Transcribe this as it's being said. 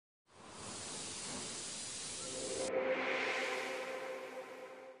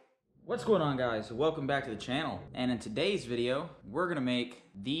What's going on, guys? Welcome back to the channel. And in today's video, we're gonna make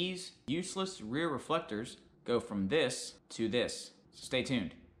these useless rear reflectors go from this to this. So stay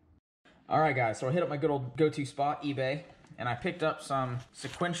tuned. All right, guys, so I hit up my good old go-to spot, eBay, and I picked up some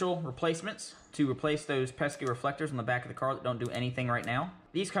sequential replacements to replace those pesky reflectors on the back of the car that don't do anything right now.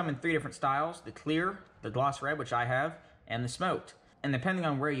 These come in 3 different styles: the clear, the gloss red, which I have, and the smoked. And depending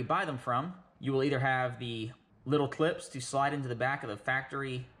on where you buy them from, you will either have the little clips to slide into the back of the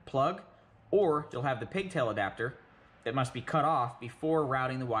factory plug, or you'll have the pigtail adapter that must be cut off before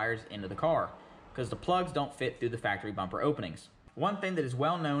routing the wires into the car, because the plugs don't fit through the factory bumper openings. One thing that is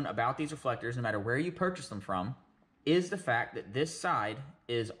well known about these reflectors, no matter where you purchase them from, is the fact that this side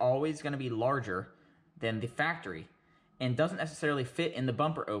is always going to be larger than the factory and doesn't necessarily fit in the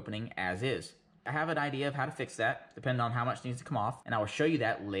bumper opening as is. I have an idea of how to fix that, depending on how much needs to come off, and I will show you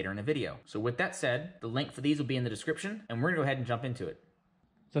that later in the video. So with that said, the link for these will be in the description, and we're going to go ahead and jump into it.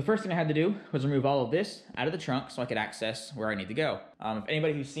 So the first thing I had to do was remove all of this out of the trunk so I could access where I need to go. If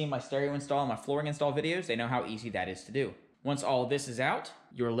anybody who's seen my stereo install and my flooring install videos, they know how easy that is to do. Once all of this is out,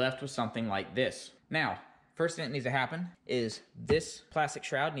 you're left with something like this. Now, first thing that needs to happen is this plastic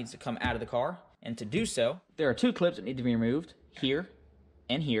shroud needs to come out of the car, and to do so, there are 2 clips that need to be removed, here,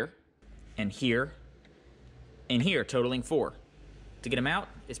 and here, and here, and here, totaling 4. To get them out,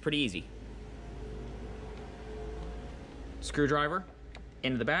 it's pretty easy. Screwdriver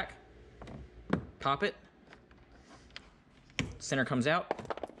into the back, pop it, center comes out,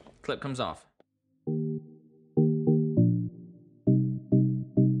 clip comes off.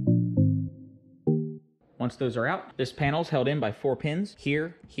 Once those are out, this panel is held in by 4 pins,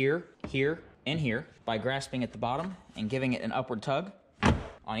 here, here, here, and here, by grasping at the bottom and giving it an upward tug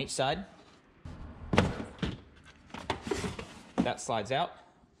on each side. That slides out,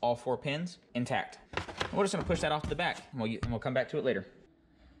 all 4 pins intact. And we're just gonna push that off to the back, and we'll come back to it later.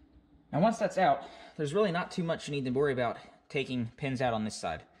 Now once that's out, there's really not too much you need to worry about taking pins out on this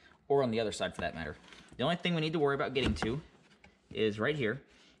side, or on the other side for that matter. The only thing we need to worry about getting to is right here.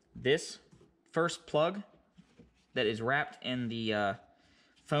 This first plug that is wrapped in the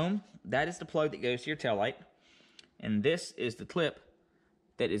foam, that is the plug that goes to your taillight. And this is the clip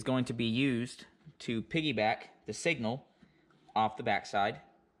that is going to be used to piggyback the signal off the backside.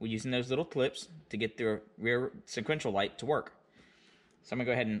 We're using those little clips to get the rear sequential light to work. So I'm gonna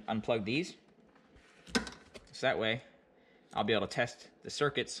go ahead and unplug these. So that way, I'll be able to test the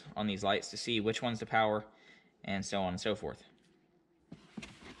circuits on these lights to see which one's the power, and so on and so forth.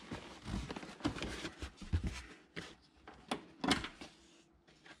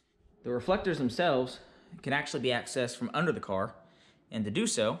 The reflectors themselves can actually be accessed from under the car, and to do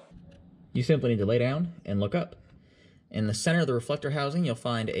so, you simply need to lay down and look up. In the center of the reflector housing, you'll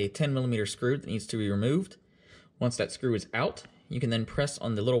find a 10mm screw that needs to be removed. Once that screw is out, you can then press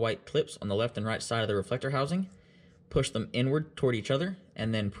on the little white clips on the left and right side of the reflector housing, push them inward toward each other,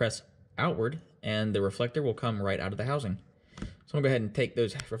 and then press outward, and the reflector will come right out of the housing. So I'm gonna go ahead and take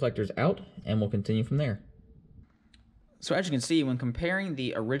those reflectors out, and we'll continue from there. So as you can see, when comparing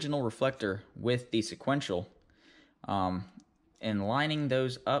the original reflector with the sequential, and lining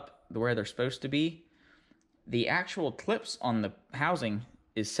those up where they're supposed to be, the actual clips on the housing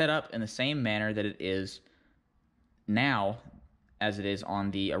is set up in the same manner that it is now as it is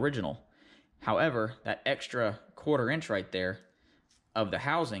on the original. However, that extra 1/4 inch right there of the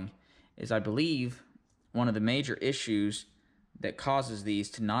housing is, I believe, one of the major issues that causes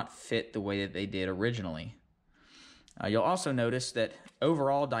these to not fit the way that they did originally. You'll also notice that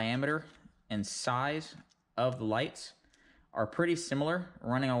overall diameter and size of the lights are pretty similar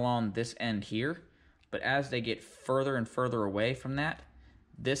running along this end here, but as they get further and further away from that,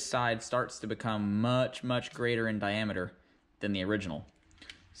 this side starts to become much, much greater in diameter than the original.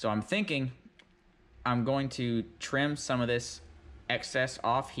 So I'm thinking I'm going to trim some of this excess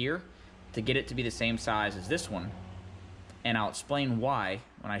off here to get it to be the same size as this one, and I'll explain why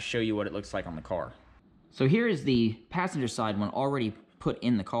when I show you what it looks like on the car. So here is the passenger side one already put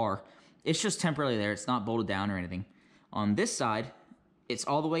in the car. It's just temporarily there, it's not bolted down or anything. On this side, it's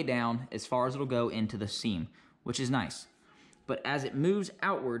all the way down as far as it'll go into the seam, which is nice. But as it moves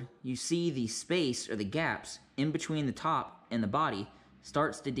outward, you see the space or the gaps in between the top and the body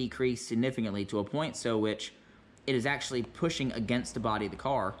starts to decrease significantly to a point so which it is actually pushing against the body of the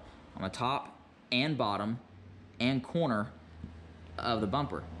car on the top and bottom and corner of the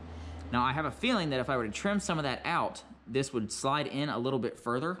bumper. Now I have a feeling that if I were to trim some of that out, this would slide in a little bit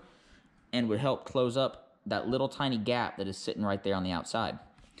further and would help close up that little tiny gap that is sitting right there on the outside.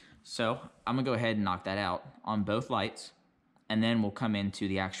 So I'm gonna go ahead and knock that out on both lights, and then we'll come into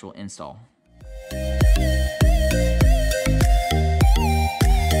the actual install.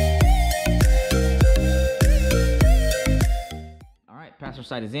 passenger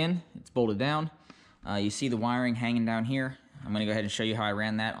side is in, it's bolted down. You see the wiring hanging down here. I'm gonna go ahead and show you how I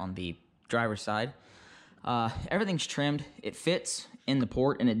ran that on the driver's side. Everything's trimmed. It fits in the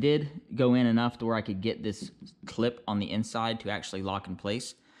port, and it did go in enough to where I could get this clip on the inside to actually lock in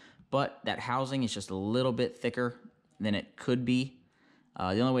place. But that housing is just a little bit thicker than it could be.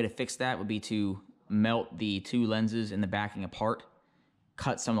 The only way to fix that would be to melt the two lenses in the backing apart,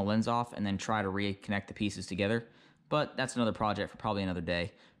 cut some of the lens off, and then try to reconnect the pieces together. But that's another project for probably another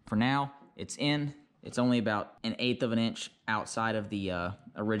day. For now, it's in. It's only about 1/8 of an inch outside of the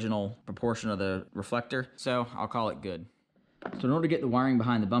original proportion of the reflector, so I'll call it good. So in order to get the wiring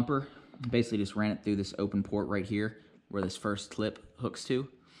behind the bumper, basically just ran it through this open port right here where this first clip hooks to.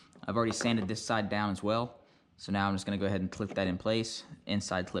 I've already sanded this side down as well, so now I'm just going to go ahead and clip that in place.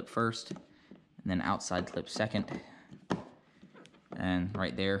 Inside clip first, and then outside clip second. And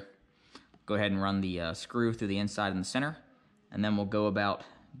right there, go ahead and run the screw through the inside and the center, and then we'll go about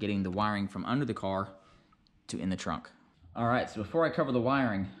getting the wiring from under the car to in the trunk. All right, so before I cover the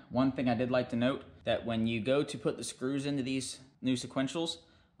wiring, one thing I did like to note, that when you go to put the screws into these new sequentials,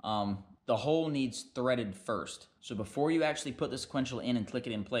 the hole needs threaded first. So before you actually put the sequential in and click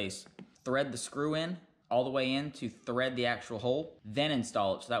it in place, thread the screw in all the way in to thread the actual hole, then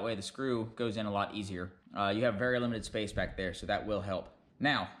install it, so that way the screw goes in a lot easier. You have very limited space back there, so that will help.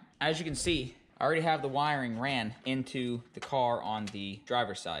 Now, as you can see, I already have the wiring ran into the car on the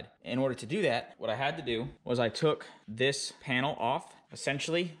driver's side. In order to do that, what I had to do was I took this panel off.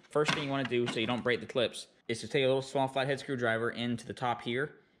 Essentially, first thing you want to do so you don't break the clips is to take a little small flathead screwdriver into the top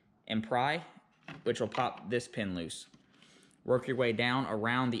here and pry, which will pop this pin loose. Work your way down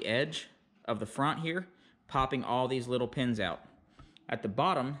around the edge of the front here, popping all these little pins out. At the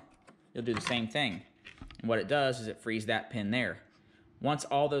bottom, you'll do the same thing. And what it does is it frees that pin there. Once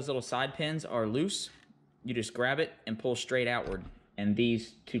all those little side pins are loose, you just grab it and pull straight outward. And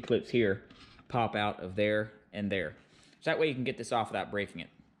these two clips here pop out of there and there. So that way you can get this off without breaking it.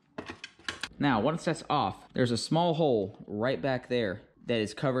 Now, once that's off, there's a small hole right back there that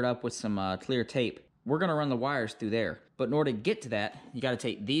is covered up with some clear tape. We're gonna run the wires through there. But in order to get to that, you gotta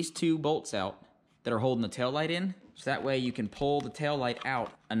take these two bolts out that are holding the taillight in, so that way you can pull the taillight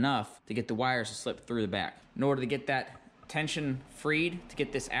out enough to get the wires to slip through the back. In order to get that tension freed to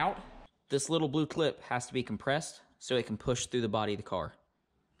get this out, this little blue clip has to be compressed so it can push through the body of the car.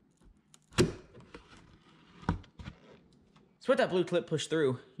 So with that blue clip pushed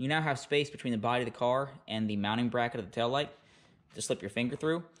through, you now have space between the body of the car and the mounting bracket of the taillight to slip your finger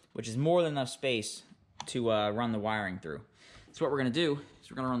through, which is more than enough space to run the wiring through. So what we're going to do is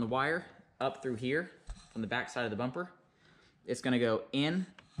we're going to run the wire up through here from the back side of the bumper. It's going to go in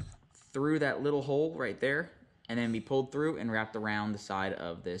through that little hole right there, and then be pulled through and wrapped around the side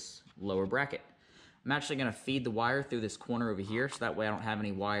of this lower bracket. I'm actually going to feed the wire through this corner over here, so that way I don't have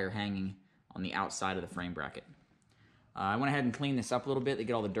any wire hanging on the outside of the frame bracket. I went ahead and cleaned this up a little bit to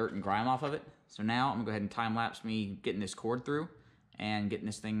get all the dirt and grime off of it. So now I'm going to go ahead and time-lapse me getting this cord through and getting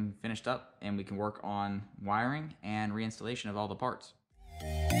this thing finished up, and we can work on wiring and reinstallation of all the parts.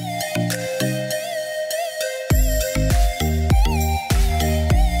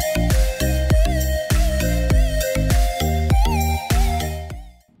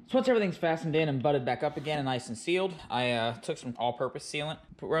 So once everything's fastened in and butted back up again and nice and sealed, I took some all-purpose sealant,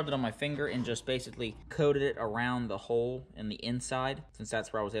 rubbed it on my finger, and just basically coated it around the hole in the inside, since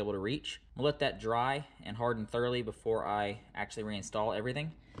that's where I was able to reach. I'll let that dry and harden thoroughly before I actually reinstall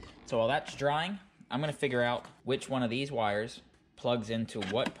everything. So while that's drying, I'm going to figure out which one of these wires plugs into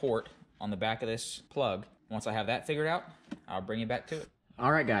what port on the back of this plug. Once I have that figured out, I'll bring you back to it.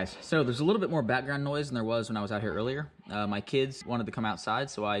 All right, guys, so there's a little bit more background noise than there was when I was out here earlier. My kids wanted to come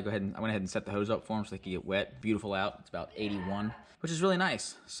outside, so I went ahead and set the hose up for them so they could get wet. Beautiful out. It's about 81, which is really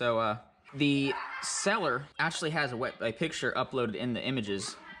nice. So the seller actually has a picture uploaded in the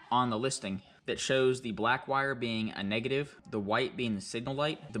images on the listing that shows the black wire being a negative, the white being the signal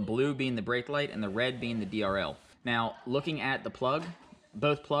light, the blue being the brake light, and the red being the DRL. Now, looking at the plug,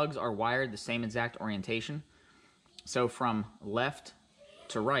 both plugs are wired the same exact orientation. So from left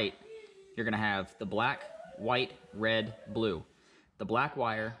to right, you're going to have the black, white, red, blue. The black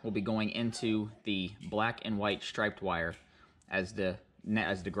wire will be going into the black and white striped wire as the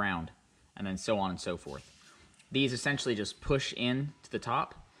ground, and then so on and so forth. These essentially just push in to the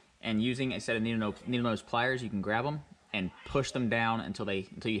top, and using a set of needle nose pliers, you can grab them and push them down until you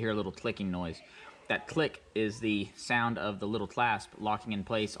hear a little clicking noise. That click is the sound of the little clasp locking in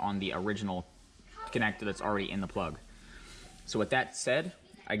place on the original connector that's already in the plug. So with that said,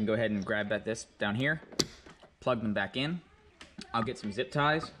 I can go ahead and grab this down here, plug them back in. I'll get some zip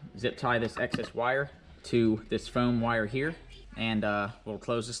ties, zip tie this excess wire to this foam wire here, and we'll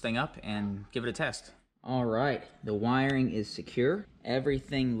close this thing up and give it a test. All right, the wiring is secure.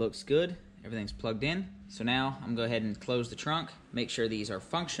 Everything looks good. Everything's plugged in. So now I'm gonna go ahead and close the trunk, make sure these are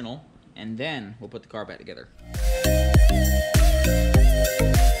functional, and then we'll put the car back together.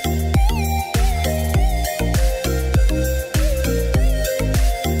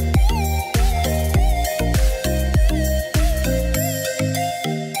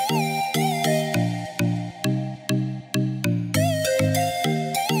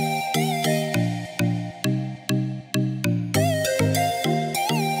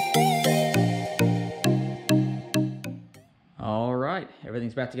 All right,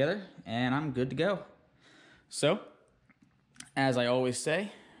 everything's back together and I'm good to go. So, as I always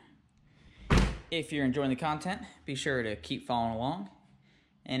say, if you're enjoying the content, be sure to keep following along.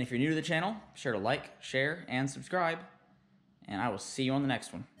 And if you're new to the channel, be sure to like, share, and subscribe. And I will see you on the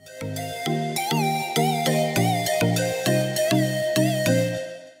next one.